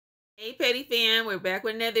Hey Petty fam, we're back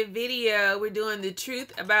with another video. We're doing the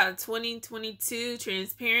truth about 2022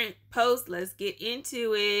 transparent post. Let's get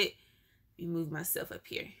into it. Let me move myself up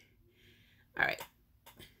here. All right.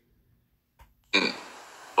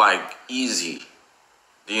 Like easy.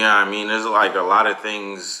 You know what I mean? There's like a lot of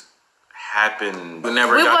things happen. We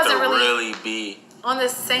never got to really be on the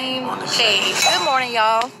same page. Good morning,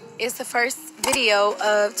 y'all. It's the first video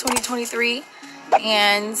of 2023.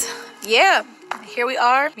 And yeah, here we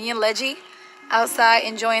are, me and Leggy outside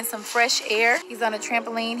enjoying some fresh air. He's on a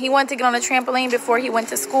trampoline. He wanted to get on a trampoline before he went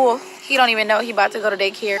to school. He don't even know he about to go to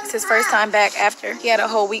daycare. It's his first time back after he had a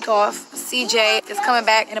whole week off. CJ is coming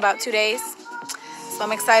back in about 2 days. So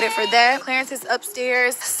I'm excited for that. Clarence is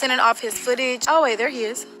upstairs sending off his footage. Oh wait, there he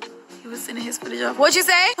is. He was sending his footage off. What'd you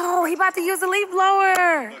say? Oh, he about to use a leaf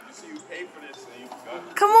blower. Look, you see you paid for this and you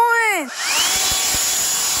got. Come on.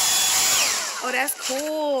 Oh, that's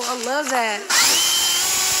cool. I love that.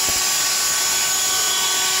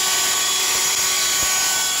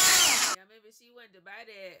 I remember she wanted to buy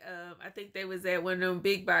that. I think they was at one of them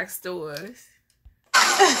big box stores. Is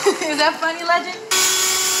that funny, Legend?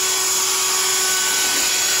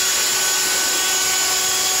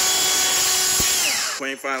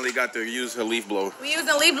 Queen finally got to use her leaf blower. We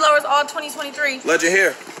using leaf blowers all 2023. Legend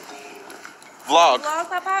here. Vlog. Vlog,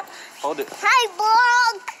 Pop Pop? Hold it. Hi,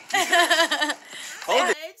 vlog. Hold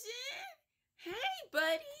it. Legend. Hey,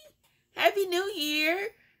 buddy. Happy New Year.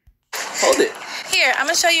 Hold it. Here, I'm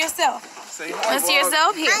gonna show you yourself. Say hi, Want to see vlog.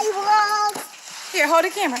 yourself? Here. Hi, vlog. Here, hold the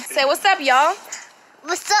camera. Say, what's up, y'all?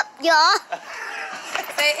 What's up, y'all?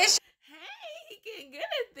 Say, it's Hey, he getting good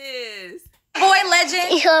at this. boy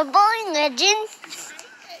Legend. Your boy, Legend.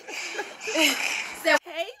 Say,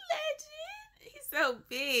 Hey, Legend. He's so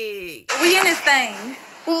big. we in this thing.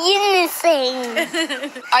 You insane.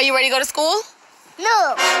 Are you ready to go to school?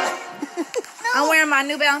 No. I'm wearing my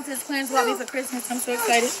New Balances Clarence bought me for Christmas. I'm so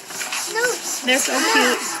excited. No. They're so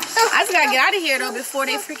cute. I just gotta get out of here though before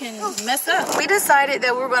they freaking mess up. We decided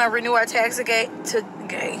that we were gonna renew our tags to gay.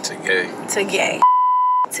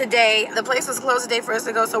 Today, the place was closed today for us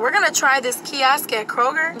to go, so we're gonna try this kiosk at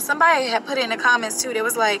Kroger. Somebody had put it in the comments too. They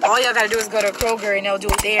was like, all y'all gotta do is go to Kroger and they'll do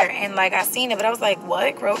it there. And like, I seen it, but I was like,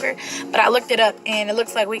 what, Kroger? But I looked it up and it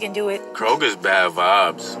looks like we can do it. Kroger's bad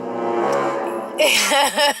vibes.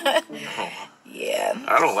 Yeah.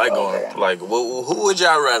 I don't like going. Like, who would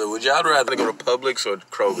y'all rather? Would y'all rather go to Publix or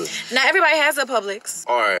Kroger? Not everybody has a Publix.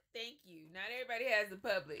 All right. Thank you. Not everybody has a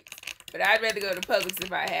Publix, but I'd rather go to Publix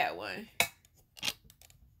if I had one.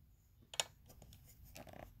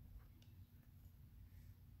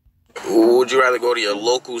 Would you rather go to your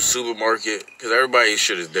local supermarket? Because everybody's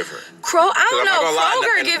shit is different. I don't know.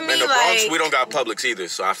 Kroger in give me the Bronx, like. we don't got Publix either,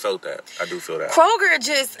 so I felt that. I do feel that. Kroger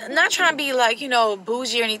just, not trying to be like, you know,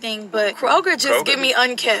 bougie or anything, but Kroger just give me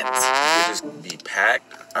unkept. It just be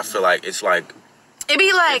packed. I feel like it's like. It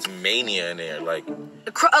be like. It's mania in there. Like.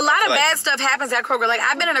 A lot of bad stuff happens at Kroger. Like,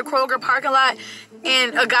 I've been in a Kroger parking lot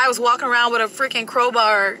and a guy was walking around with a freaking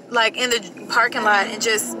crowbar, like, in the parking lot and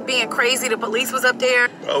just being crazy. The police was up there.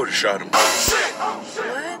 I would have shot him.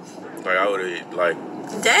 What? Like, I would have, like.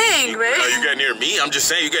 Dang, man. You got near me? I'm just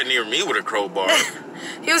saying, you got near me with a crowbar.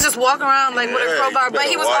 He was just walking around, like, with a crowbar. But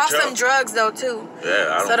he was off some drugs, though, too. Yeah,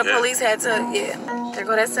 I don't So the police had to, yeah. There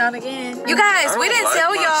go that sound again. You guys, we didn't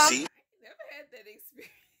tell y'all. Never had that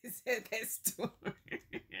experience at that store.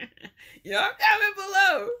 Y'all comment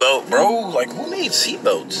below. So, bro, like, who made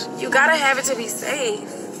seatbelts? You gotta have it to be safe.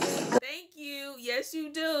 Thank you. Yes,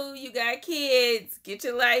 you do. You got kids. Get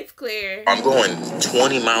your life clear. I'm going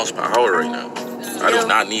 20 miles per hour right now. I do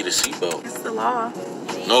not need a seatbelt. It's the law.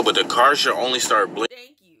 No, but the car should only start blinking.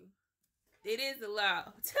 Thank you. It is the law.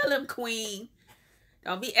 Tell him, Queen.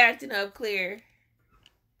 Don't be acting up, Claire.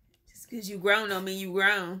 Just because you grown don't mean you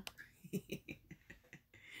grown.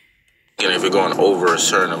 And if you're going over a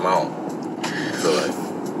certain amount, I feel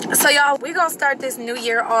like. So y'all, we're gonna start this new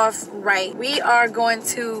year off right. We are going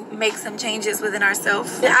to make some changes within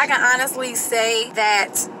ourselves. I can honestly say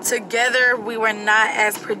that together we were not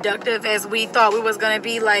as productive as we thought we was gonna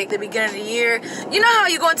be like the beginning of the year. You know how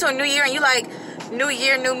you go into a new year and you like, new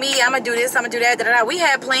year, new me, I'm gonna do this, I'm gonna do that, da, da, da. We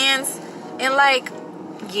had plans and like,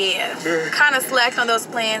 yeah, kind of slacked on those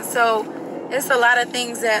plans. So it's a lot of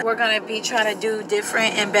things that we're gonna be trying to do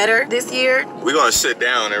different and better this year. We're gonna sit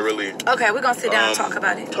down and really. Okay, we're gonna sit down and talk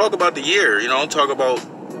about it. Talk about the year, you know, talk about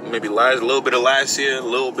maybe a little bit of last year, a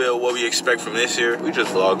little bit of what we expect from this year. We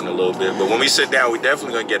just vlogging a little bit, but when we sit down, we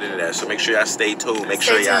definitely gonna get into that. So make sure y'all stay tuned. Make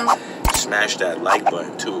sure y'all smash that like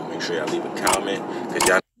button too. Make sure y'all leave a comment, cause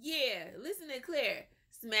y'all. Yeah, listen to Claire.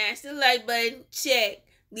 Smash the like button, check,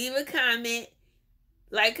 leave a comment,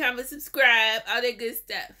 like, comment, subscribe, all that good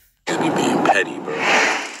stuff. Just be being petty, bro.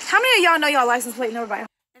 How many of y'all know y'all license plate number by?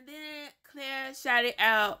 And then Claire shouted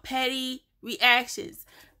out petty reactions.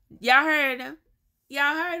 Y'all heard him.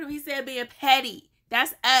 Y'all heard him. He said being petty.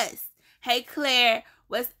 That's us. Hey, Claire,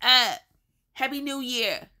 what's up? Happy New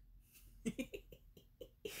Year.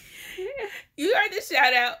 You heard the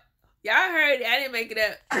shout out. Y'all heard it. I didn't make it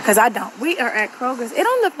up. Because I don't. We are at Kroger's. It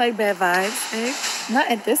don't look like bad vibes, eh? Not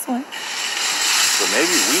at this one. But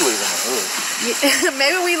maybe we live in the hood. Yeah,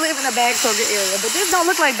 maybe we live in a bad Kroger area, but this don't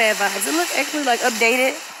look like bad vibes. It looks actually like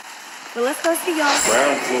updated. But let's go see y'all.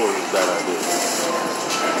 Ground floor is a bad idea.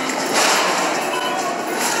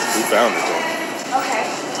 We found it though. Okay.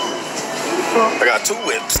 I got 2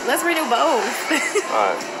 whips. Let's renew both.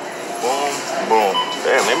 Alright. Boom, boom.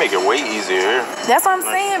 Damn, they make it way easier. That's what I'm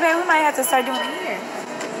saying, babe. We might have to start doing it here.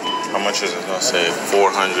 How much is it gonna say?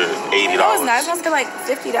 $480. No, it's not. It's gonna be like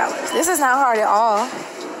 $50. This is not hard at all.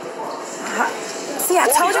 See, I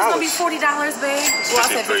told you it was gonna be $40, babe. Well, I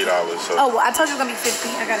said $53. So. Oh, well, I told you it was gonna be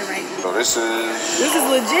 $50. I got it right. So this is. This is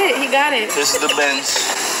legit. He got it. This is the Benz.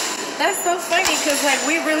 That's so funny because like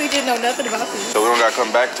we really didn't know nothing about this. So we don't gotta come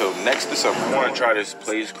back till next December. I wanna try this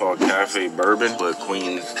place called Cafe Bourbon, but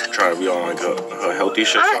Queen's trying to be on like a healthy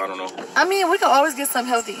shit, so I don't know. I mean, we can always get something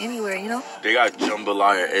healthy anywhere, you know? They got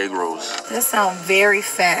jambalaya egg rolls. That sounds very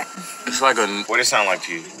fat. It's like a. What it sound like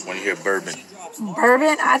to you when you hear bourbon?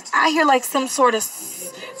 Bourbon? I hear like some sort of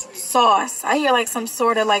sauce. I hear like some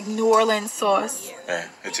sort of like New Orleans sauce. Yeah,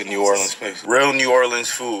 it's a New Orleans place. Real New Orleans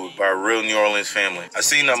food by a real New Orleans family. I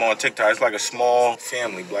seen them on TikTok. It's like a small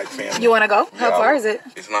family, black family. You want to go? How far is it?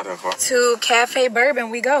 It's not that far. To Cafe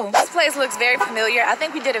Bourbon we go. This place looks very familiar. I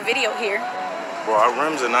think we did a video here. Bro, our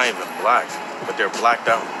rims are not even black, but they're blacked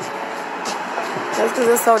out. That's because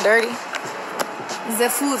it's so dirty. The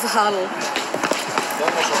food's hollow.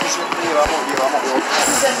 This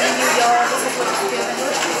is the menu, y'all. This is what it's giving.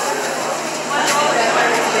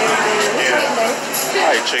 Yeah.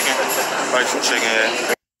 Like chicken. Like some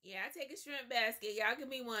chicken. Yeah, I take a shrimp basket. Y'all give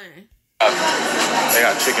me one. They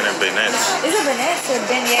got chicken and beignets. Is it beignets or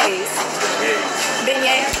beignets?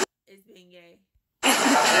 Beignets. It's beignet.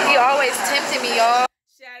 He always tempted me, y'all.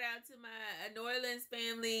 Shout out to my New Orleans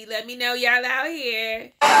family. Let me know y'all out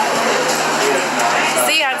here.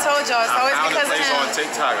 See, I told y'all. It's always because of him. On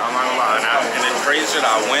TikTok, I'm not gonna lie. And the crazy shit,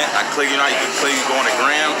 I went, I click, you know, you can click, you go on the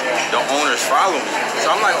gram, the owners follow me.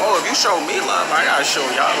 So I'm like, oh, if you show me love, I gotta show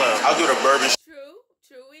y'all love. I'll do the bourbon.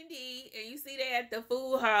 True indeed. And you see that at the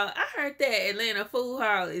food hall. I heard that Atlanta food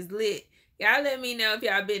hall is lit. Y'all let me know if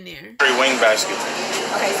y'all been there. Wing basket.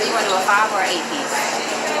 Okay, so you want to do a 5 or 8 piece?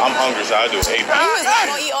 I'm hungry, so I'll do 8 piece. You was not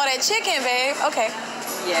gonna eat all that chicken, babe. Okay.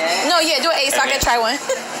 Yeah. No, yeah, do 8 so I can try one.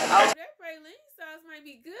 That praline sauce might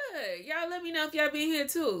be good. Y'all let me know if y'all been here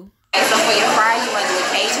too. And so for your fry, you want to do a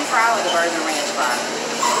Cajun fry or the bourbon ranch fry?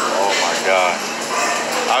 Oh my God.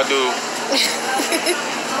 I'll do.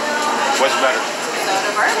 What's better? So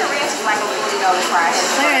the bourbon ranch is like a $40 fry.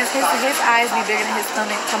 Clarence, his eyes be bigger than his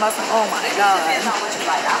stomach. Come up and oh my God. Depends on what you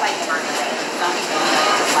like. I like the bourbon ranch. Some people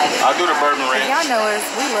like it. I'll do the bourbon ranch. Y'all know us.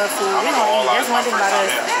 We love food. We don't eat. That's one thing about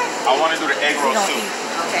us. I want to do the egg We roll don't too. eat.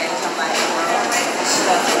 Okay, so like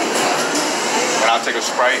And I'll take a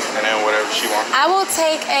Sprite and then whatever she wants. I will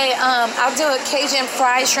take a I'll do a Cajun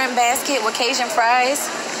fried shrimp basket with Cajun fries.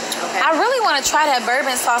 Okay. I really want to try that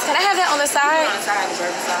bourbon sauce. Can I have that on the side? on the side of the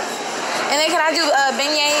bourbon sauce. And then can I do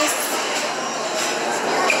beignets?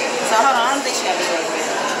 So hold on, I don't think she got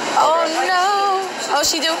beignets. Oh no. Oh,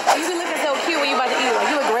 she do? You be looking so cute when you about to eat. Like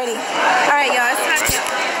you look ready. All right, y'all. It's time to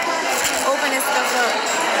open this stuff up.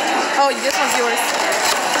 Oh, this one's yours.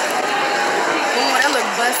 Oh, that look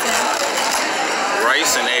busting.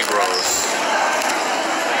 Rice and egg rolls.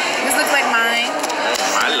 This looks like mine.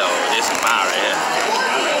 My lord, this is mine right here.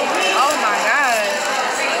 Oh my God.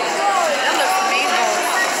 That looks amazing.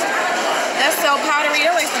 That's so powdery.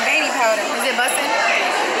 That looks like some baby powder. Is it busting?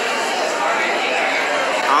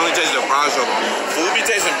 I only taste the brown sugar. Food be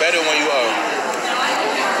tasting better when you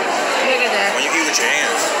Look at that. when you eat with your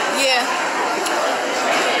hands. Yeah.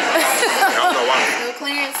 I don't know why. So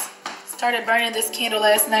Clarence started burning this candle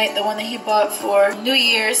last night, the one that he bought for New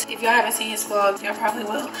Year's. If y'all haven't seen his vlog, y'all probably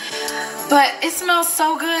will. But it smells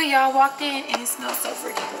so good. Y'all walked in and it smells so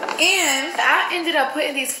freaking good. And I ended up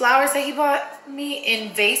putting these flowers that he bought me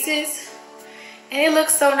in vases. And it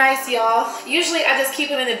looks so nice, y'all. Usually I just keep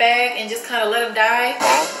them in the bag and just kind of let them die.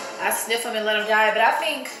 I sniff them and let them die. But I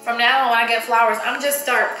think from now on when I get flowers, I'm just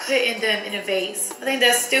start putting them in a vase. I think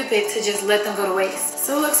that's stupid to just let them go to waste.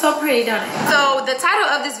 So it looks so pretty, don't it? So the title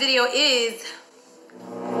of this video is...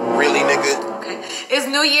 Really, nigga? Okay. It's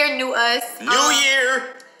New Year, New Us. New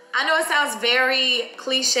Year! I know it sounds very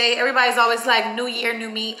cliche. Everybody's always like New Year, New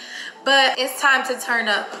Me. But it's time to turn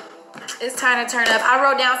up. It's time to turn up. I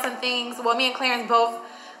wrote down some things. Well, me and Clarence both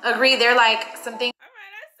agree. They're like some things. All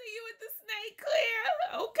right, I see you with the snake,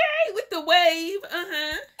 Claire. Okay, with the wave.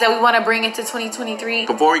 That we want to bring into 2023.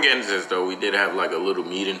 Before we get into this though, we did have like a little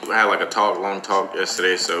meeting. We had like a long talk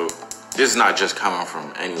yesterday. So this is not just coming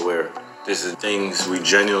from anywhere. This is things we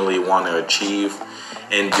genuinely want to achieve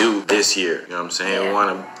and do this year. You know what I'm saying? We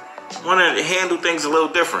want to handle things a little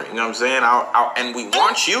different. You know what I'm saying? And we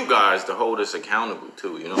want you guys to hold us accountable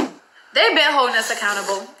too. You know? They've been holding us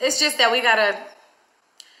accountable. It's just that we gotta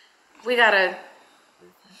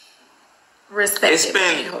respect it's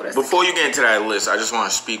been, before you get into that list, I just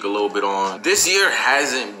want to speak a little bit on, this year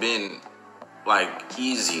hasn't been like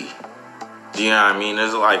easy. You know what I mean?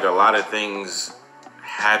 There's like a lot of things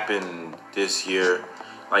happened this year.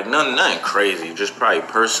 Like nothing crazy, just probably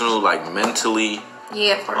personal, like mentally.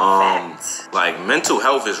 Yeah, for a fact. Like mental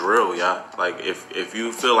health is real, y'all. Like if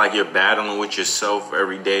you feel like you're battling with yourself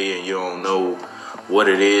every day and you don't know what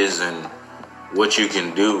it is and what you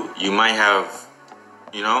can do, you might have,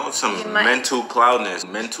 you know, some mental cloudness,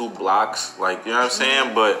 mental blocks, like, you know what I'm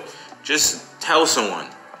saying? But just tell someone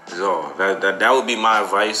is all. That would be my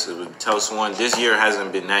advice. It would tell someone. This year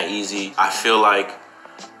hasn't been that easy. I feel like,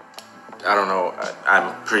 I don't know,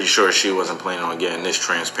 I'm pretty sure she wasn't planning on getting this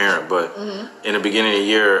transparent, but in the beginning of the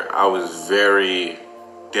year, I was very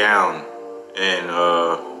down and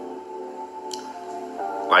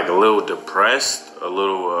like a little depressed, a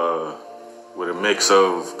little with a mix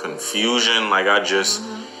of confusion. Like I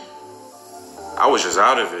was just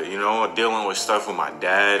out of it, you know, dealing with stuff with my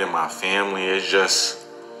dad and my family. It just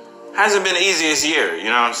hasn't been the easiest year, you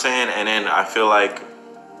know what I'm saying? And then I feel like,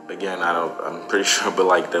 again, I'm pretty sure, but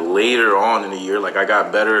like the later on in the year, like I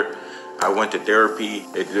got better. I went to therapy.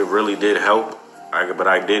 It really did help. But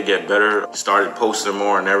I did get better, started posting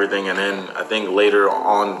more and everything. And then I think later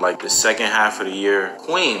on, like the second half of the year,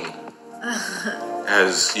 Queen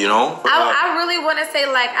has, you know. I really want to say,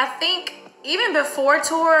 like, I think even before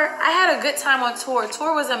tour, I had a good time on tour.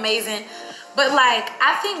 Tour was amazing. But like,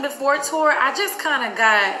 I think before tour, I just kind of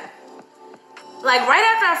got, like right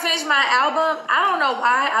after I finished my album, I don't know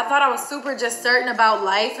why, I thought I was super just certain about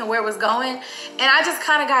life and where it was going. And I just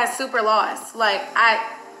kind of got super lost. Like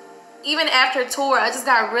even after tour, I just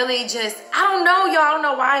got really just, I don't know, y'all, I don't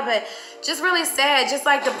know why, but just really sad, just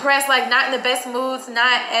like depressed, like not in the best moods,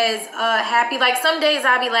 not as happy. Like some days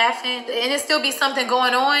I'll be laughing and it still be something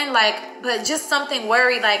going on, like, but just something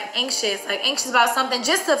worried, like anxious about something,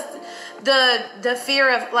 just the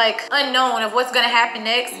fear of like unknown of what's gonna happen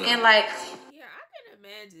next. And like,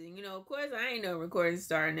 you know, of course I ain't no recording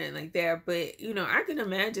star or nothing like that, but you know, I can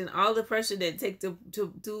imagine all the pressure that it takes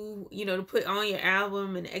to do, you know, to put on your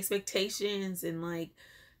album and expectations, and like,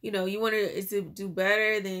 you know, you want it to do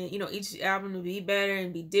better than, you know, each album to be better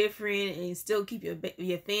and be different and still keep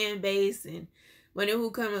your fan base, and wondering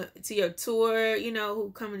who come to your tour, you know,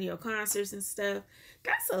 who coming to your concerts and stuff.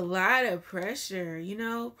 That's a lot of pressure, you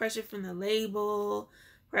know, pressure from the label,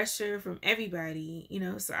 pressure from everybody, you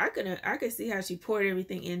know. So I could see how she poured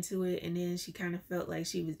everything into it, and then she kind of felt like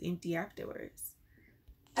she was empty afterwards.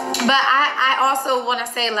 But I also want to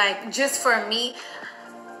say, like, just for me,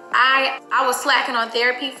 I was slacking on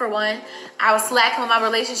therapy for one. I was slacking with my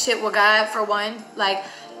relationship with God for one. Like,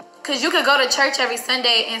 because you could go to church every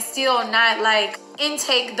Sunday and still not like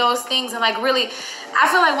intake those things. And like really, I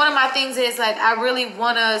feel like one of my things is like, I really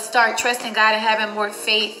want to start trusting God and having more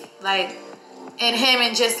faith, like, in him,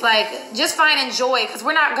 and just finding joy, because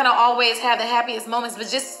we're not gonna always have the happiest moments, but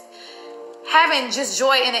just having just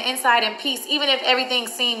joy in the inside and peace, even if everything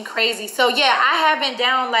seemed crazy. So yeah, I have been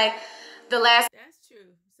down like the last. That's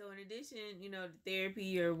true. So in addition, you know,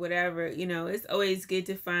 therapy or whatever, you know, it's always good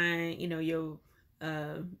to find, you know, your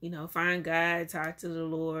you know, find God, talk to the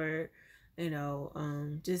Lord, you know,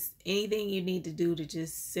 just anything you need to do to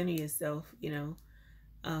just center yourself, you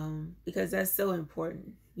know, because that's so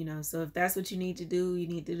important. You know, so if that's what you need to do, you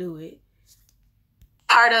need to do it.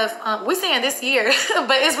 Part of, we're saying this year,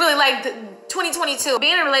 but it's really like 2022.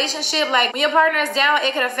 Being in a relationship, like when your partner is down,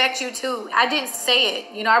 it could affect you too. I didn't say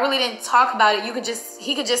it, you know, I really didn't talk about it. He could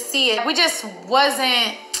just see it. We just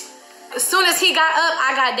wasn't, as soon as he got up,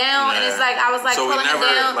 I got down, and it's like, I was like so pulling him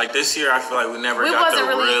down. Like this year, I feel like we never got to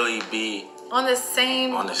really be on the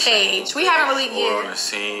same page. We haven't really, on the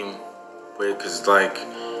same way, because like,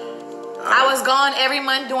 I was gone every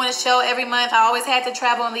month doing a show every month. I always had to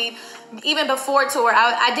travel and leave. Even before tour,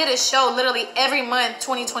 I did a show literally every month,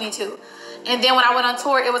 2022. And then when I went on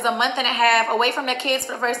tour, it was a month and a half away from the kids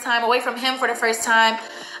for the first time, away from him for the first time.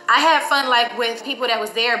 I had fun like with people that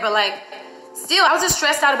was there, but like still, I was just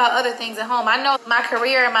stressed out about other things at home. I know my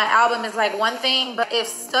career and my album is like one thing, but if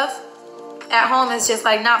stuff at home is just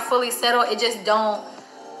like not fully settled, it just don't,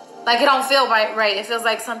 like it don't feel right. It feels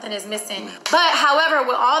like something is missing. But however,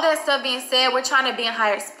 with all that stuff being said, we're trying to be in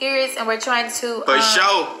higher spirits, and we're trying to For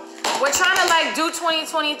sure. we're trying to like do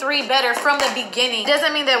 2023 better from the beginning.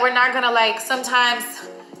 Doesn't mean that we're not gonna like sometimes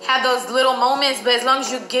have those little moments, but as long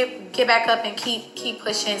as you get back up and keep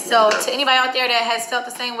pushing. So to anybody out there that has felt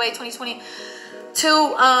the same way 2022,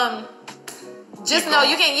 just know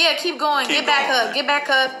you can, yeah, keep going. Get back up. Keep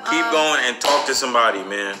going and talk to somebody,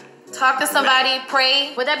 man. Talk to somebody,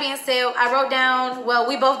 pray. With that being said, I wrote down, well,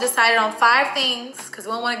 we both decided on 5 things, because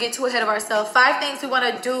we don't want to get too ahead of ourselves. 5 things we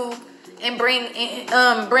want to do and bring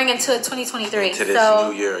into 2023. To this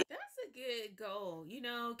new year. That's a good goal. You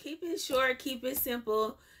know, keep it short, keep it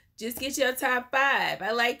simple. Just get your top 5.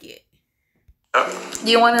 I like it.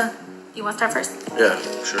 You wanna start first? Yeah,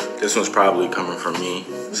 sure. This one's probably coming from me,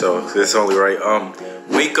 so it's only right.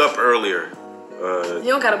 Wake up earlier. You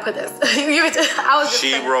don't gotta put this.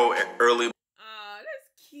 She wrote early. Oh,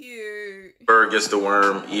 that's cute. Bird gets the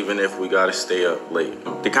worm, even if we gotta stay up late.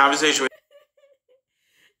 The conversation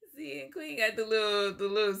See, and Queen got the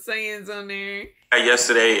little sayings on there.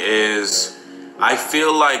 Yesterday is, I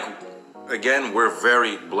feel like, again, we're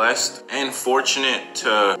very blessed and fortunate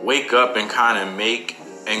to wake up and kind of make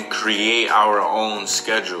and create our own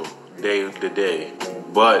schedule day to day.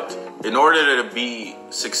 But in order to be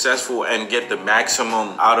successful and get the maximum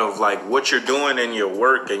out of like what you're doing in your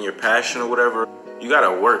work and your passion or whatever, you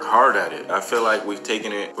gotta work hard at it. I feel like we've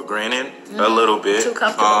taken it for granted a little bit. Too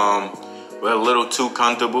comfortable. We're a little too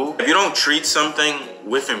comfortable. If you don't treat something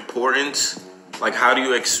with importance, like how do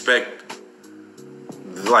you expect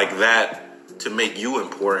like that to make you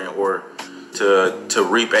important or to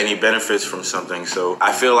reap any benefits from something? So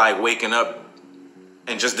I feel like waking up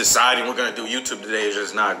and just deciding we're gonna do YouTube today is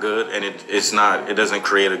just not good, and it doesn't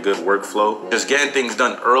create a good workflow. Just getting things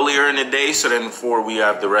done earlier in the day, so then before we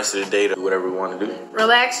have the rest of the day to do whatever we want to do.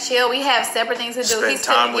 Relax, chill. We have separate things to do. Spend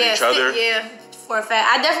time with each other. Yeah, for a fact.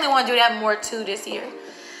 I definitely want to do that more too this year.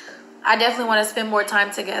 I definitely want to spend more time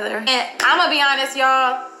together. And I'm gonna be honest,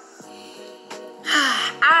 y'all.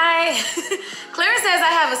 Clarence says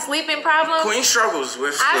I have a sleeping problem. Queen struggles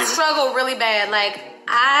with sleeping. I struggle really bad. Like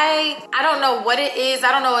I don't know what it is.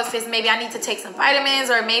 I don't know if it's maybe I need to take some vitamins,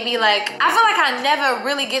 or maybe like I feel like I never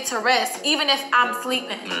really get to rest even if I'm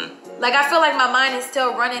sleeping. Like I feel like my mind is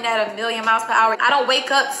still running at 1,000,000 miles per hour. I don't wake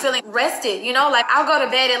up feeling rested, you know? Like I'll go to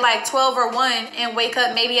bed at like 12 or 1 and wake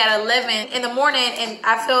up maybe at 11 in the morning, and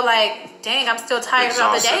I feel like, dang, I'm still tired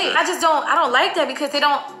throughout the day. I don't like that, because they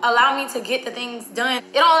don't allow me to get the things done.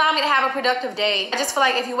 It don't allow me to have a productive day. I just feel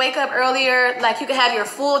like if you wake up earlier, like you can have your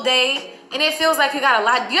full day, and it feels like you got a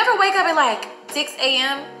lot. You ever wake up at like 6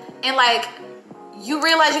 a.m. and like you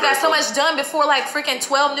realize you got so much done before like freaking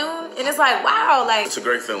 12 noon, and it's like, wow, like it's a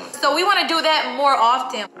great feeling. So we want to do that more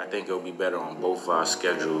often. I think it'll be better on both our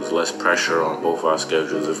schedules, less pressure on both our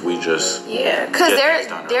schedules if we just because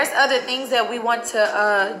there's other things that we want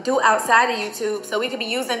to do outside of YouTube, so we could be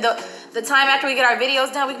using the time after we get our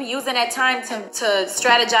videos done. We could be using that time to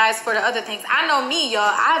strategize for the other things. I know me,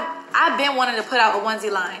 y'all. I've been wanting to put out a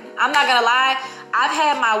onesie line. I'm not gonna lie. I've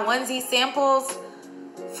had my onesie samples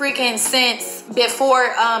freaking since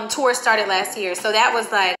before tour started last year. So that was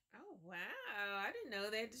like, oh wow, I didn't know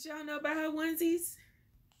that. Did y'all know about her onesies?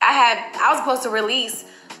 I was supposed to release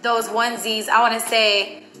those onesies, I want to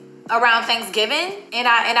say around Thanksgiving, and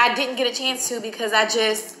I didn't get a chance to, because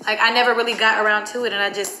I never really got around to it, and I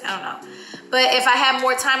don't know. But if I had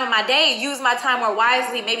more time in my day, use my time more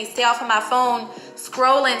wisely, maybe stay off of my phone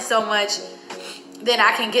scrolling so much, then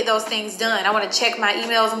I can get those things done. I want to check my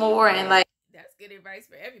emails more, and like, good advice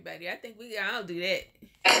for everybody. I think we all do that.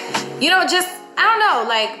 You know, just, I don't know,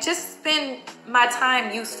 like just spend my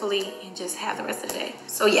time usefully and just have the rest of the day.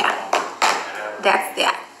 So yeah, that's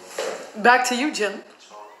that. Back to you, Jim. She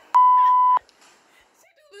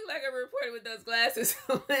do look like a reporter with those glasses.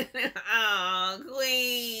 Oh,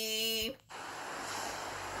 Queen.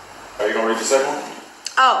 Are you gonna read the second one?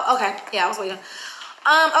 Oh, okay. Yeah, I was waiting.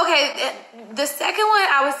 Okay, the second one,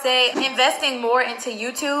 I would say investing more into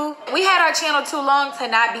YouTube. We had our channel too long to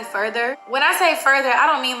not be further. When I say further, I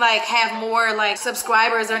don't mean like have more like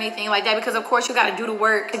subscribers or anything like that, because of course you got to do the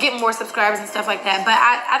work to get more subscribers and stuff like that. But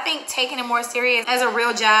I think taking it more serious as a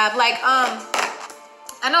real job. Like,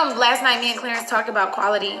 I know last night me and Clarence talked about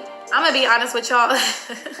quality. I'm gonna be honest with y'all.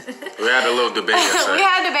 We had a little debate. We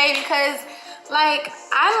had a debate because like,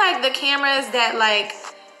 I like the cameras that like,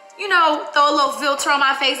 you know, throw a little filter on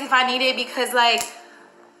my face if I need it, because like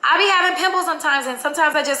I be having pimples sometimes, and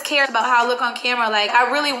sometimes I just care about how I look on camera. Like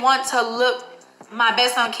I really want to look my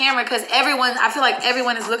best on camera because I feel like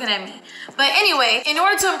everyone is looking at me. But anyway, in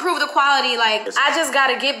order to improve the quality, like I just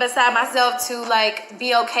gotta get beside myself to like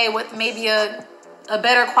be okay with maybe a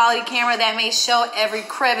better quality camera that may show every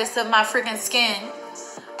crevice of my freaking skin.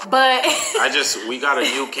 But we got a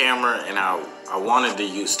new camera and I wanted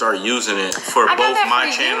to start using it for both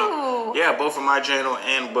my channel. Yeah, both of my channel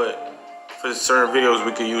but for certain videos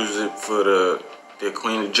we could use it for the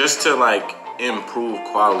Queen, just to like improve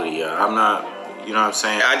quality. I'm not, you know what I'm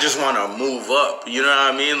saying? I just want to move up, you know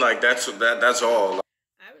what I mean? Like that's all.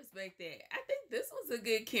 I respect that. I think this was a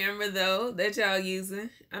good camera though that y'all using.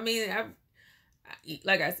 I mean,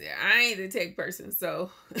 like I said, I ain't the tech person,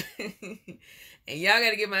 so and y'all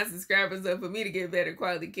gotta get my subscribers up for me to get better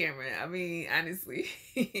quality camera. I mean, honestly.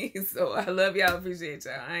 So I love y'all, appreciate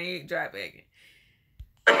y'all. I ain't dry bagging.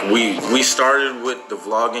 Like we started with the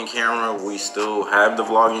vlogging camera. We still have the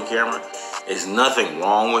vlogging camera. There's nothing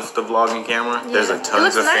wrong with the vlogging camera. Yeah. There's a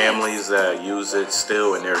tons of families that use it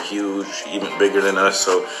still, and they're huge, even bigger than us.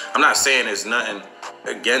 So I'm not saying there's nothing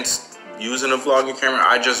against using a vlogging camera.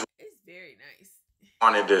 I just very nice.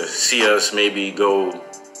 Wanted to see us maybe go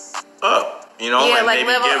up, you know, yeah, and like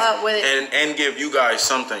maybe level up with it, and give you guys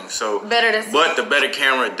something. So better to see. But the better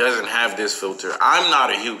camera doesn't have this filter. I'm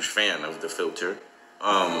not a huge fan of the filter.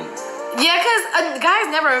 Yeah, cause guys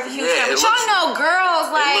never a huge fan. But y'all know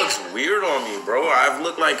girls like. It looks weird on me, bro. I've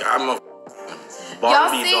looked like I'm a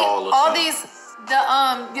Barbie doll or all something.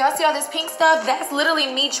 y'all see all this pink stuff? That's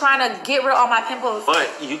literally me trying to get rid of all my pimples. But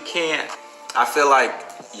you can't. I feel like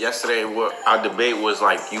yesterday what our debate was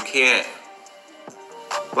like. You can't.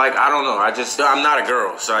 Like I don't know. I'm not a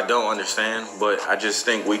girl, so I don't understand. But I just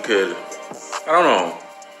think we could. I don't know.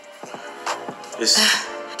 It's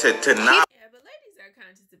to not.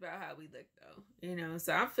 About how we look though, you know,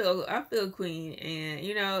 so I feel queen, and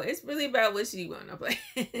you know it's really about what she wanna play.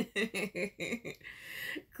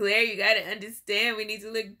 Claire, you gotta understand we need to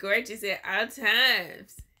look gorgeous at all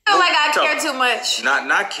times. I feel like I care too much.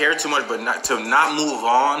 Not care too much, but not move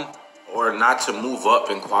on or not to move up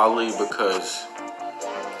in quality because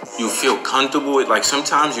you feel comfortable with. Like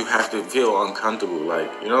sometimes you have to feel uncomfortable,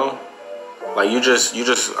 like you know, like you just I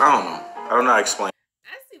don't know how to explain.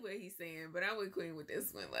 But I'm with Queen with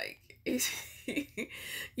this one. Like,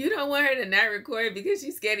 you don't want her to not record because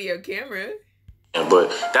she's scared of your camera. Yeah, but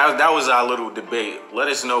that was our little debate. Let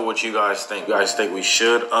us know what you guys think. You guys think we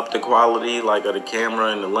should up the quality, like, of the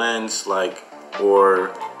camera and the lens, like,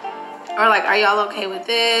 or like, are y'all okay with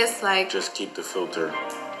this? Like, just keep the filter.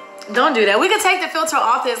 Don't do that. We could take the filter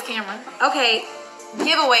off this camera. Okay.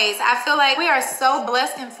 Giveaways. I feel like we are so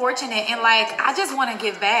blessed and fortunate, and like I just want to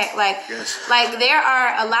give back. Like, yes. Like there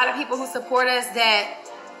are a lot of people who support us that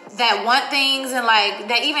want things and like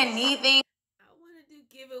that even need things. I want to do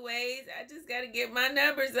giveaways. I just got to get my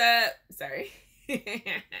numbers up. Sorry.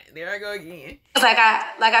 There I go again. Like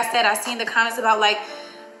I said, I seen the comments about like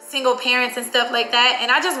single parents and stuff like that, and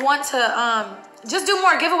I just want to just do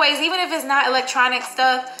more giveaways, even if it's not electronic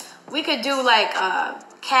stuff. We could do like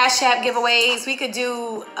Cash App giveaways. We could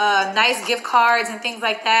do nice gift cards and things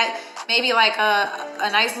like that. Maybe like a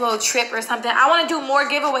nice little trip or something. I want to do more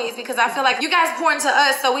giveaways because I feel like you guys pour into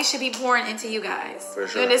us, so we should be pouring into you guys. For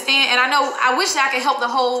sure. You understand? And I wish I could help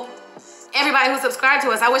everybody who subscribed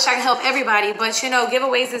to us. I wish I could help everybody, but you know,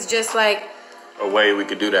 giveaways is just like a way we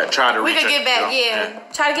could do that. We could give back, yeah.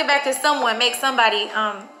 Try to get back to someone, make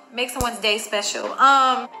someone's day special.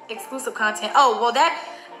 Exclusive content. Oh, well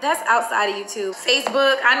that's outside of YouTube.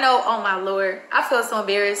 Facebook, I know, oh my Lord. I feel so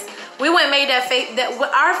embarrassed. We went and made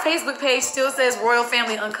our Facebook page still says Royal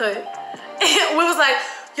Family Uncut. We was like,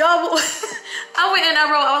 y'all, I went and I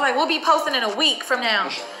was like, we'll be posting in a week from now.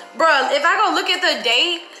 Bruh, if I go look at the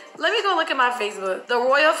date, let me go look at my Facebook. The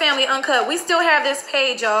Royal Family Uncut. We still have this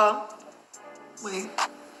page, y'all. Wait.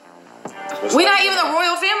 We're not even the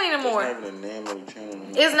Royal Family anymore. It's not even the name of the channel.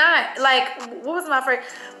 It's not. Like, what was my first?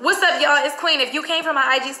 What's up, y'all? It's Queen. If you came from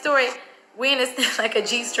my IG story, we in this like a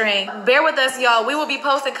G-string. Bear with us, y'all. We will be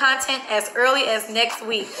posting content as early as next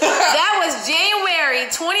week. That was January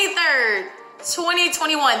 23rd,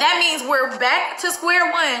 2021. That means we're back to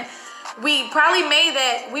square one. We probably made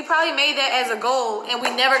that as a goal, and we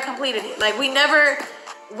never completed it. Like, we never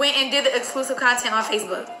went and did the exclusive content on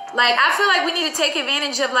Facebook. Like, I feel like we need to take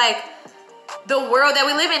advantage of like the world that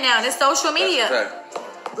we live in now. It's social media.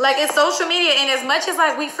 Like, it's social media, and as much as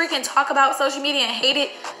like we freaking talk about social media and hate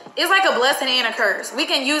it, it's like a blessing and a curse. We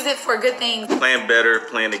can use it for good things. Plan better,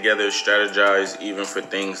 plan together, strategize, even for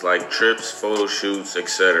things like trips, photo shoots,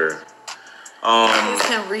 etc.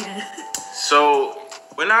 So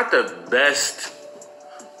we're not the best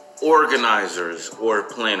organizers or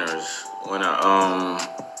planners when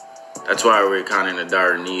That's why we're kind of in a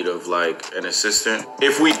dire need of like an assistant.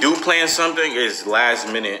 If we do plan something, it's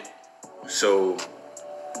last minute, so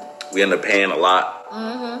we end up paying a lot.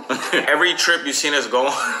 Every trip you've seen us go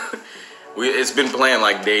on, it's been planned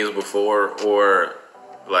like days before or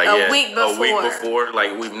like a week before.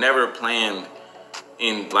 Like we've never planned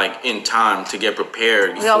in time to get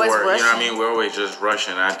prepared before. Always you know what I rushing. mean? We're always just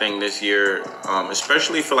rushing. I think this year,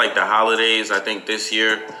 especially for like the holidays, I think this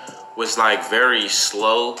year was like very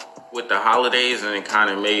slow with the holidays, and it kind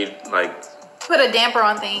of made like put a damper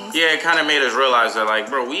on things. Yeah, it kind of made us realize that like,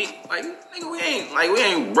 bro, we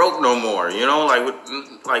ain't broke no more, you know?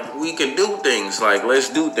 Like we can do things. Like let's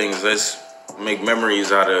do things. Let's make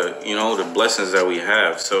memories out of, you know, the blessings that we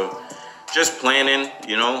have. So just planning,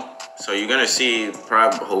 you know. So you're gonna see,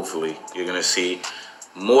 probably, hopefully, you're gonna see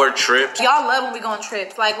more trips. Y'all love when we go on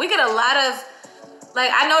trips. Like we get a lot of, like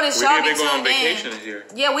I noticed y'all be tuned in. We didn't go on vacation this year.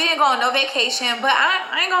 Yeah, we didn't go on no vacation, but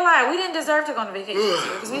I ain't gonna lie, we didn't deserve to go on vacation this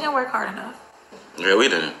year because we didn't work hard enough. Yeah, we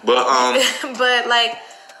didn't. But but like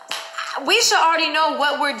we should already know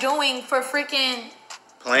what we're doing for freaking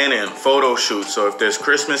planning photo shoot. So if there's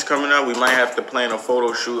Christmas coming up, we might have to plan a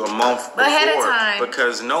photo shoot a month before, ahead of time,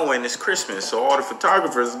 because knowing it's Christmas, so all the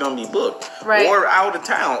photographers are gonna be booked, right, or out of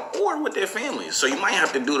town, or with their families. So you might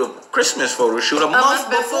have to do the Christmas photo shoot a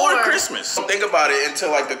month before Christmas. Think about it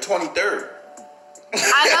until like the 23rd.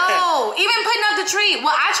 I know. Even putting up the tree.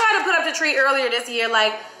 Well, I tried to put up the tree earlier this year,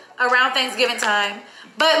 like around Thanksgiving time.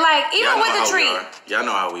 But like even with the tree, y'all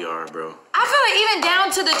know how we are, bro. I feel like even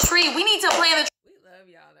down to the tree, we need to plan the tree.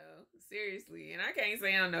 Seriously, and I can't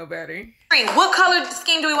say I'm no better. What color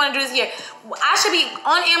scheme do we want to do this year? I should be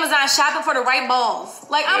on Amazon shopping for the right balls.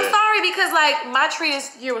 Like, I'm sorry because, like, my tree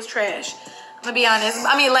this year was trash. I'm gonna be honest.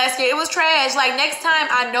 I mean, last year it was trash. Like, next time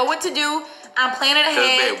I know what to do. I'm planning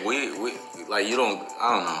ahead. Babe, we like, you don't,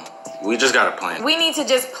 I don't know. We just gotta plan. We need to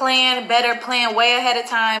just plan better, plan way ahead of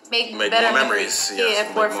time. Make better more memories. Yes,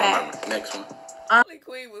 yeah, for a fact. Next one. Only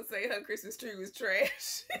Queen will say her Christmas tree was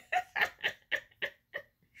trash.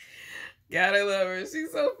 Gotta love her. She's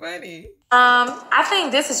so funny. I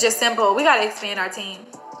think this is just simple. We gotta expand our team.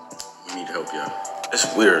 We need help, y'all.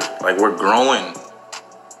 It's weird. Like we're growing,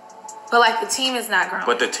 but like the team is not growing.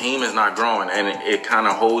 But the team is not growing, and it kind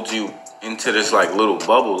of holds you into this like little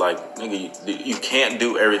bubble. Like nigga, you can't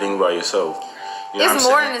do everything by yourself. You know it's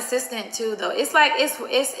more than assistant too, though. It's like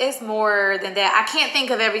it's more than that. I can't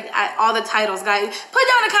think of all the titles, guys. Put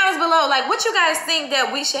down in the comments below, like what you guys think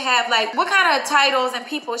that we should have. Like what kind of titles and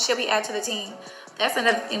people should we add to the team? That's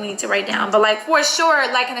another thing we need to write down. But like for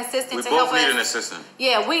sure, like an assistant to help us. We both need an assistant.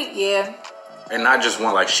 Yeah, And not just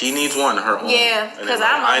one. Like she needs one, her own. Yeah, because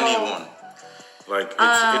I need one. Like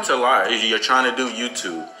it's a lot. You're trying to do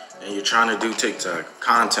YouTube and you're trying to do TikTok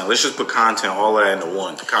content. Let's just put content all that into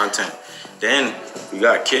one content. Then we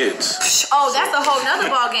got kids. Oh, that's a whole nother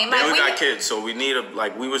ball game. Then we got kids, so we need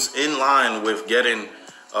we was in line with getting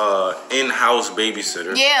in-house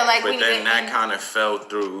babysitter. Yeah, like but then that kind of fell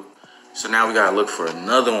through. So now we gotta look for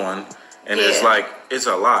another one, and it's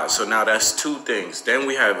a lot. So now that's two things. Then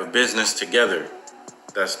we have a business together.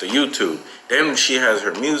 That's the YouTube. Then she has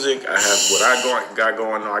her music. I have what I got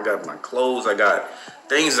going on. I got my clothes. I got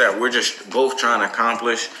things that we're just both trying to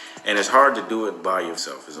accomplish. And it's hard to do it by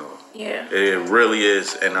yourself is all. Yeah. It really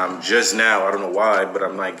is. And I'm just now, I don't know why, but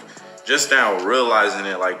I'm like, just now realizing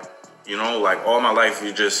it, like, you know, like all my life,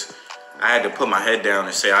 I had to put my head down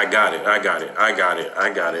and say, I got it.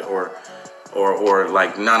 Or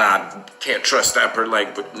like, nah, I can't trust that person.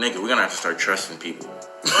 Like, but nigga, we're gonna have to start trusting people.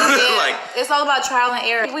 Yeah, like, it's all about trial and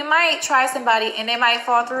error. We might try somebody and they might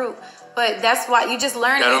fall through, but that's why you just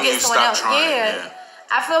learn and you get someone else. Yeah.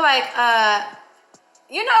 I feel like,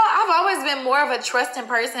 you know, I've always been more of a trusting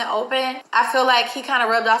person, open. I feel like he kind of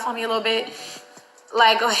rubbed off on me a little bit.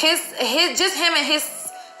 Like just him and his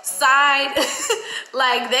side,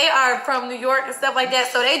 like they are from New York and stuff like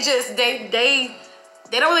that. So they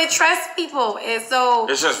don't really trust people, and so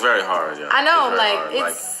it's just very hard. Yeah, I know,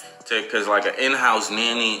 because like an in-house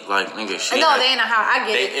nanny, like nigga, they in the house. I get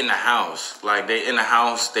it. They in the house, like they in the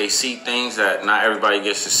house. They see things that not everybody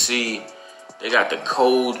gets to see. They got the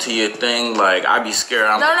code to your thing. Like, I be scared.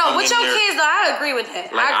 No, with your kids, though, I agree with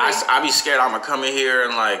that. Like, I be scared I'm gonna come in here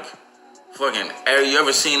and, like, fucking, you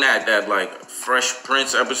ever seen that like, Fresh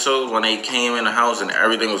Prince episode when they came in the house and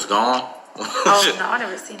everything was gone? Oh, no, I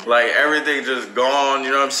never seen that. Like, everything just gone,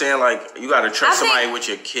 you know what I'm saying? Like, you gotta trust somebody with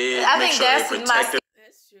your kids. Make sure they're protected.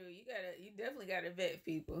 That's true. You definitely gotta vet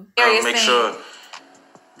people. Make sure.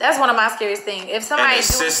 That's one of my scariest things. If somebody's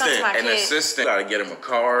doing something to my kids. An assistant, gotta get him a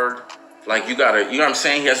card. Like, you gotta, you know what I'm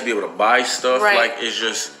saying? He has to be able to buy stuff. Right. Like, it's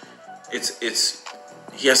just, it's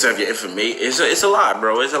He has to have your information. It's a lot,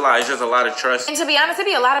 bro. It's a lot. It's just a lot of trust. And to be honest, there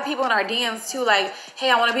be a lot of people in our DMs too, like,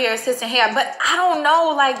 hey, I want to be your assistant. Hey, but I don't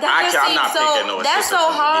know, like that. I'm not picking no assistant. That's so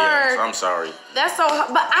hard. I'm sorry. That's so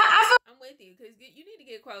hard. But I feel. I'm with you because you need to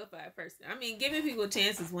get qualified first. I mean, giving people a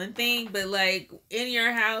chance is one thing, but like in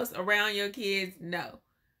your house, around your kids, no.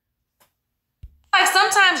 Like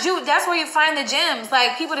sometimes that's where you find the gems,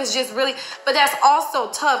 like people that's just really, but that's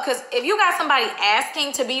also tough because if you got somebody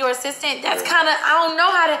asking to be your assistant, that's kind of, I don't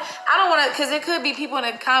know how to, I don't want to, because it could be people in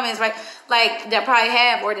the comments, right, like that probably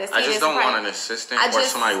have or that. I just don't want an assistant or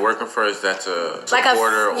somebody working for us that's a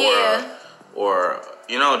supporter or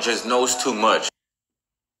you know, just knows too much.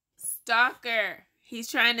 Stalker.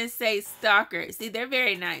 He's trying to say stalker. See, they're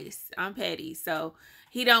very nice. I'm petty, so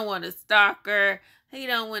he don't want a stalker. He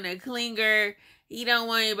don't want a clinger. He don't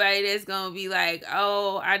want anybody that's gonna be like,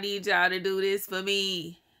 oh, I need y'all to do this for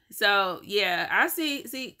me. So yeah, I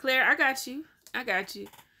see, Claire, I got you.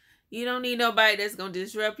 You don't need nobody that's gonna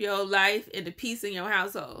disrupt your life and the peace in your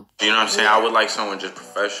household. You know what I'm saying? I would like someone just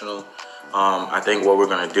professional. I think what we're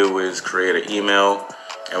gonna do is create an email,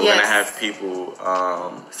 and we're gonna have people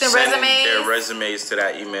send their resumes to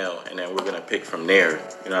that email, and then we're gonna pick from there.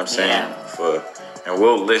 You know what I'm saying? And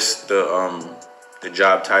we'll list the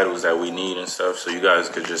job titles that we need and stuff, so you guys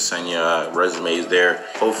could just send your resumes there.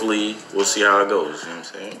 Hopefully, we'll see how it goes, you know what I'm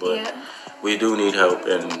saying? But we do need help,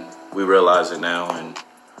 and we realize it now, and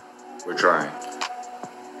we're trying.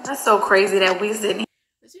 That's so crazy that we sitting.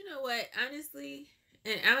 But you know what, honestly,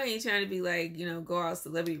 and I ain't trying to be like, you know, go all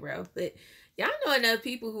celebrity route, but y'all know enough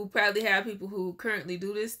people who probably have people who currently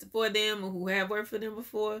do this for them or who have worked for them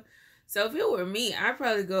before. So if it were me, I'd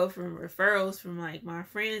probably go from referrals from like my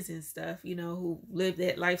friends and stuff, you know, who live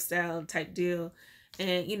that lifestyle type deal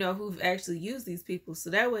and, you know, who've actually used these people. So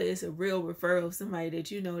that way it's a real referral of somebody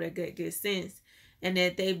that you know that got good sense and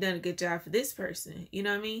that they've done a good job for this person. You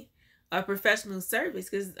know what I mean? A professional service.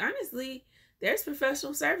 Because honestly, there's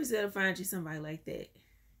professional service that'll find you somebody like that.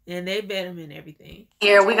 And they bet them in everything.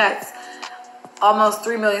 Here we got almost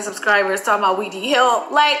 3 million subscribers talking about we need help.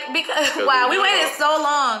 Like, because wow, we waited so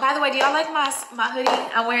long. By the way, do y'all like my hoodie?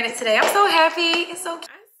 I'm wearing it today. I'm so happy. It's so cute.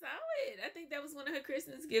 I saw it. I think that was one of her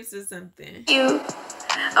Christmas gifts or something. Cute.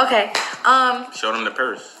 Okay. Show them the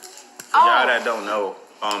purse. For y'all that don't know,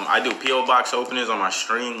 I do P.O. box openings on my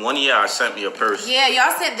stream. One year I sent me a purse. Yeah,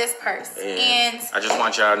 y'all sent this purse. And I just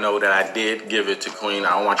want y'all to know that I did give it to Queen.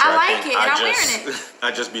 I don't want y'all to think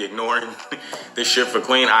I just be ignoring this shit for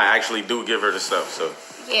Queen. I actually do give her the stuff, so.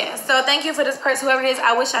 Yeah, so thank you for this purse, whoever it is.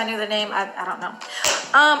 I wish I knew the name. I don't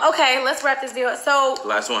know. Okay, let's wrap this video. So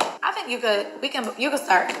last one. I think you could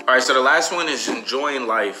start. All right, so the last one is enjoying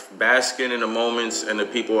life, basking in the moments and the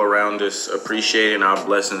people around us, appreciating our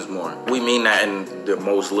blessings more. We mean that in the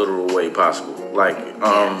most literal way possible. Like,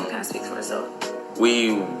 kind of speaks for itself.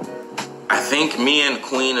 I think me and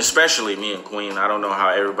Queen, especially me and Queen, I don't know how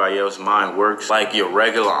everybody else's mind works. Like your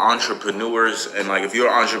regular entrepreneurs, and like if you're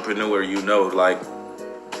an entrepreneur, you know, like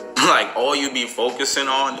all you be focusing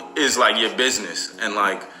on is like your business and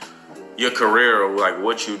like your career or like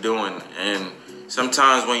what you doing. And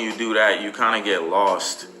sometimes when you do that, you kind of get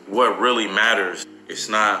lost. What really matters, it's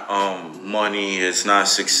not money, it's not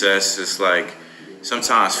success, it's like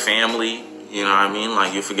sometimes family, you know what I mean?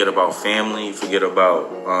 Like you forget about family, you forget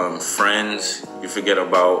about friends, you forget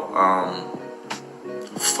about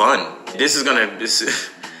fun. This is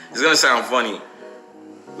gonna sound funny.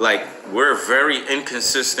 Like, we're very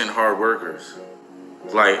inconsistent hard workers.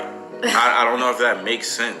 Like, I don't know if that makes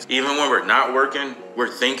sense. Even when we're not working, we're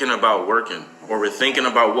thinking about working. Or we're thinking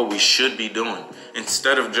about what we should be doing.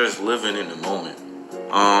 Instead of just living in the moment.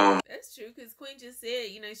 That's true, because Queen just said,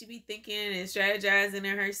 you know, she be thinking and strategizing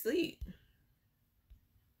in her sleep.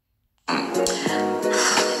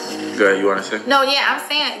 Good, you want to say? No, yeah, I'm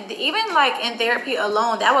saying, even like in therapy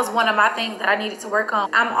alone, that was one of my things that I needed to work on.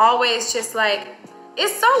 I'm always just like,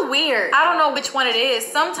 it's so weird. I don't know which one it is.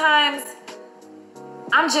 Sometimes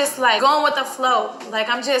I'm just like going with the flow. Like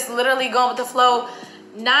I'm just literally going with the flow.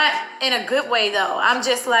 Not in a good way though. I'm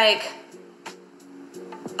just like,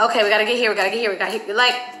 okay, we gotta get here, we gotta get here, we gotta get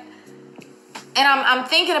like, and I'm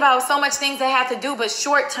thinking about so much things that have to do, but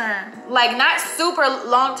short term. Like not super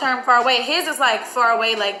long term, far away. His is like far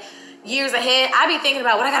away, like years ahead. I be thinking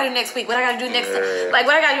about what I gotta do next week, what I gotta do next time. Like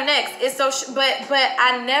what I gotta do next. It's so but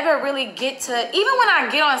I never really get to, even when I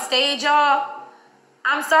get on stage, y'all,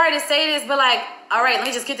 I'm sorry to say this, but like, all right, let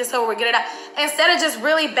me just get this over with, get it out. Instead of just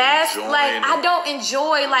really bash, like I don't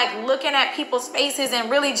enjoy like looking at people's faces and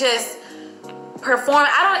really just perform.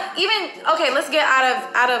 I don't even, okay, let's get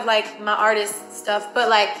out of like my artist stuff, but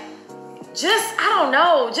like just, I don't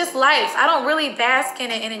know, just life. I don't really bask in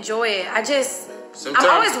it and enjoy it. I just, Sometimes,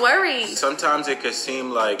 I'm always worried. Sometimes it could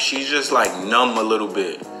seem like she's just like numb a little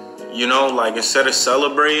bit. You know, like instead of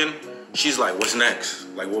celebrating, she's like, what's next?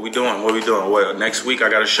 Like, what we doing? What we doing? What, next week I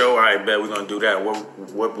got a show? All right, bet we're gonna do that.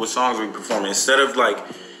 What songs we performing? Instead of like,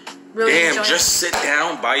 Really damn, just sit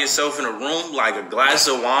down by yourself in a room, like a glass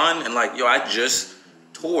of wine, and like, yo, I just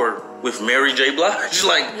toured with Mary J. Blige.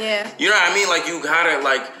 Like, yeah. You know what I mean? Like, you gotta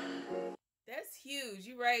like. That's huge.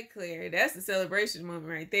 You're right, Claire. That's the celebration moment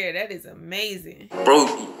right there. That is amazing. Bro,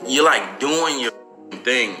 you're like doing your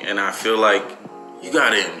thing, and I feel like you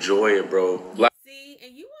gotta enjoy it, bro. Like, see,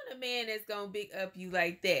 and you want a man that's gonna big up you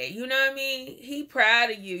like that. You know what I mean? He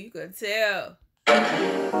proud of you. You can tell.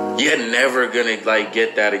 you're never gonna like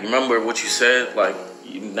get that. Remember what you said? Like,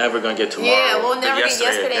 you're never gonna get tomorrow. Yeah, we'll never get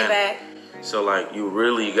yesterday again. back. So like, you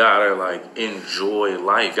really gotta like enjoy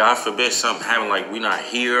life. God forbid something happen, like we not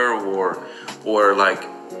here, or like,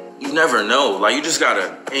 you never know. Like, you just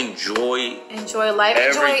gotta enjoy life,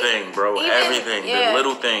 everything, bro. Everything, the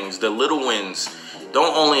little things, the little wins.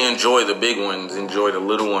 Don't only enjoy the big ones, enjoy the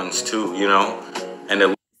little ones too. You know, and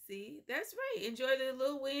the See, that's right. Enjoy the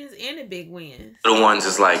little wins and the big wins. little ones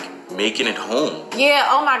is like making it home. Yeah.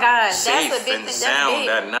 Oh my God, Safe that's a big and thing. sound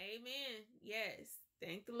that night. Amen. Yes.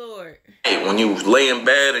 Thank the Lord. Hey, when you lay in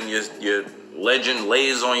bed and your legend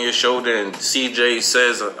lays on your shoulder and CJ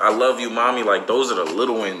says, "I love you, mommy," like, those are the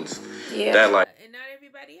little wins. Yeah. That like. And not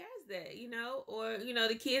everybody has that, you know, or, you know,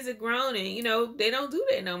 the kids are grown and, you know, they don't do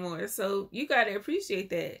that no more. So you got to appreciate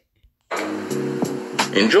that.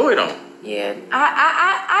 Enjoy them. Yeah,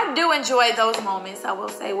 I do enjoy those moments, I will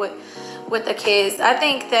say, with the kids. I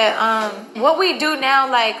think that what we do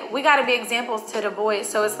now, like, we got to be examples to the boys.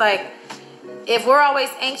 So it's like, if we're always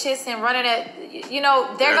anxious and running at, you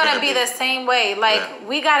know, they're going to be the same way. Like,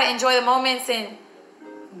 we got to enjoy the moments and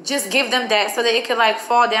just give them that so that it could, like,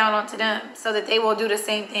 fall down onto them so that they will do the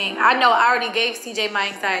same thing. I know I already gave CJ my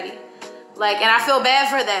anxiety. Like, and I feel bad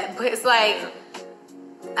for that. But it's like,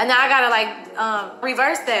 and now I got to, like,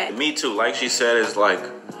 reverse that. Me too. Like she said, it's like,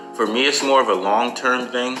 for me, it's more of a long-term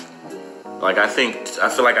thing. Like, I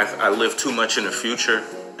feel like I live too much in the future.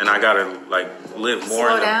 And I gotta like live more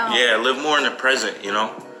live more in the present, you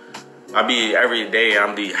know? I be every day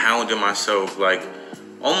I'm be hounding myself, like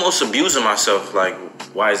almost abusing myself, like,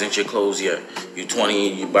 why isn't your clothes yet? You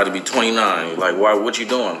 20, you about to be 29. Like, why, what you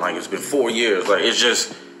doing? Like, it's been 4 years. Like, it's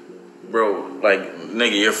just, bro, like,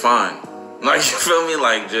 nigga, you're fine. Like, you feel me?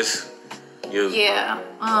 Like, just Yeah.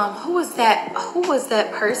 Who was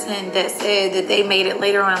that person that said that they made it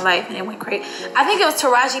later on in life and it went crazy? I think it was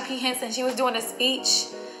Taraji P. Henson. She was doing a speech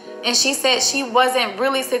and she said she wasn't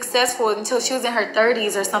really successful until she was in her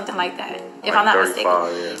 30s or something like that, if I'm not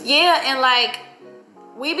mistaken. Yeah, and like,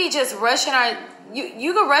 we be just rushing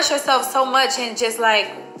you can rush yourself so much, and just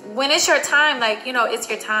like, when it's your time, like, you know, it's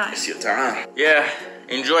your time. It's your time. Yeah,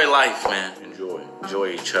 enjoy life, man. Enjoy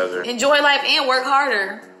each other. Enjoy life and work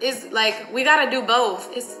harder. It's like, we gotta do both.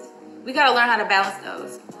 We gotta learn how to balance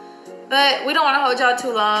those. But we don't want to hold y'all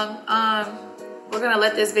too long. We're gonna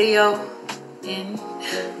let this video end.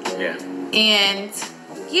 Yeah. And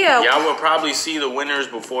yeah, y'all will probably see the winners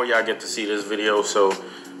before y'all get to see this video. So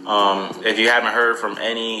if you haven't heard from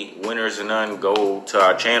any winners or none, go to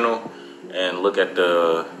our channel and look at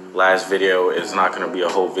the last video. It's not gonna be a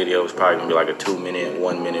whole video. It's probably gonna be like a 2-minute,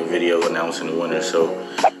 1-minute video announcing the winner. So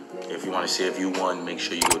if you want to see if you won, make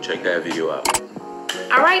sure you go check that video out.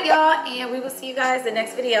 All right, y'all, and we will see you guys in the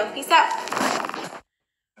next video. Peace out.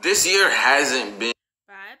 This year hasn't been.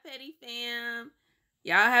 Bye, Petty fam.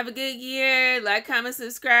 Y'all have a good year. Like, comment,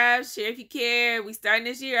 subscribe, share if you care. We starting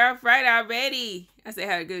this year off right already. I say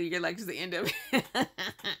have a good year like it's the end of it.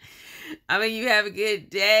 I mean, you have a good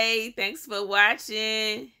day. Thanks for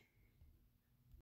watching.